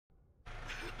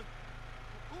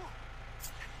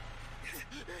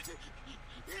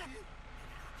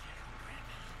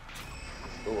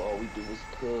So all we do is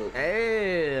cook.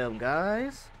 Damn,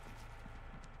 guys.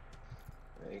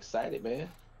 I'm excited, man.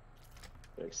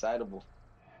 They're excitable.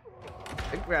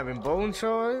 They're grabbing bone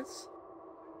shards.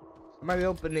 Somebody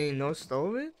opening no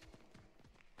storage.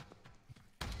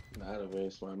 Not a very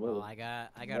smart move. Oh, I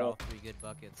got all 3 good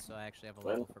buckets, so I actually have a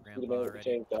level for Grandpa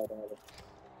already.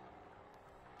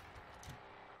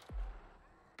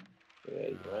 Yeah,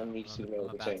 run me to the I'm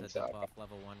about to chainsaw. dump off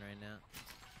level 1 right now.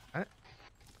 Alright.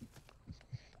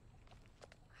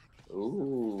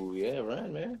 Ooh, yeah,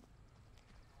 run, man.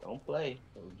 Don't play.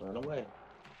 Run away.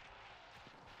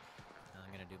 Now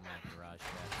I'm gonna do my garage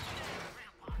trap.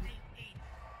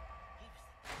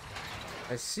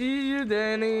 I see you,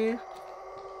 Danny.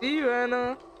 See you,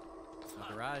 Anna. So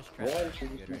garage trap is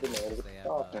actually good right now, 'cause they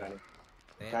have,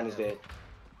 Connie's dead.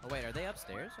 Oh wait, are they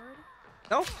upstairs already?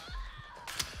 No.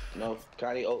 No,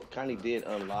 Connie. Oh, Connie did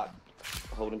unlock.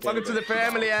 Holding. Welcome to the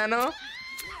family, Anna.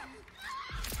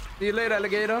 See you later,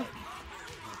 alligator.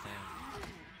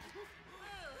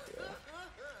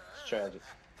 It's tragic.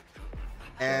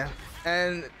 Yeah.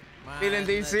 And feeling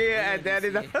DC and Daddy.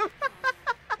 Oh my god.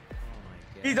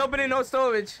 He's opening no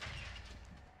storage.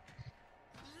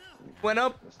 Went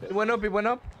up. It went up. It went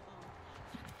up.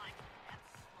 I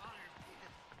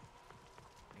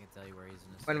can tell you where he's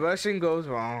in this. When rushing goes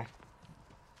wrong.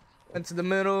 Went to the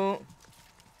middle.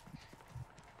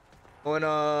 On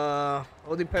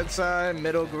holding pet side,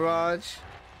 middle garage.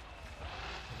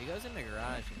 If he goes in the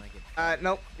garage, he might get.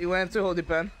 Nope. He went to holding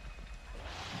pen.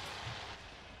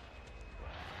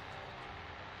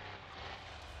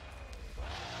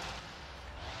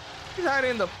 He's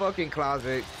hiding in the fucking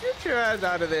closet. Get your ass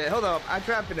out of there. Hold up. I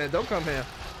trapped it. Don't come here.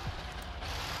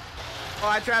 Oh,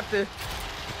 I trapped it.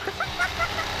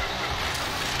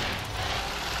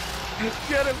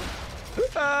 Get him.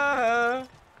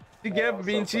 You get for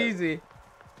being cheesy.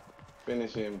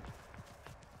 Finish him.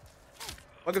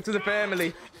 Welcome to the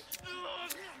family.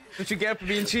 That's what you get for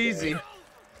being cheesy.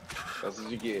 That's what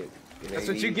you get. That's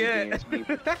what you get.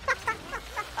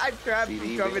 I trapped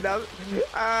you coming up.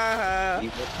 Yeah,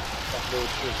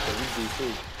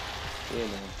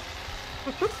 man.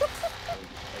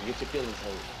 Get your feelings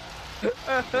hurt.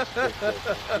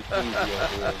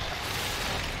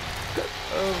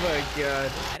 Oh my god.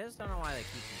 I just don't know why they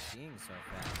keep you seeing so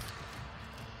fast.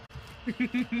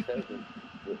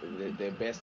 Their best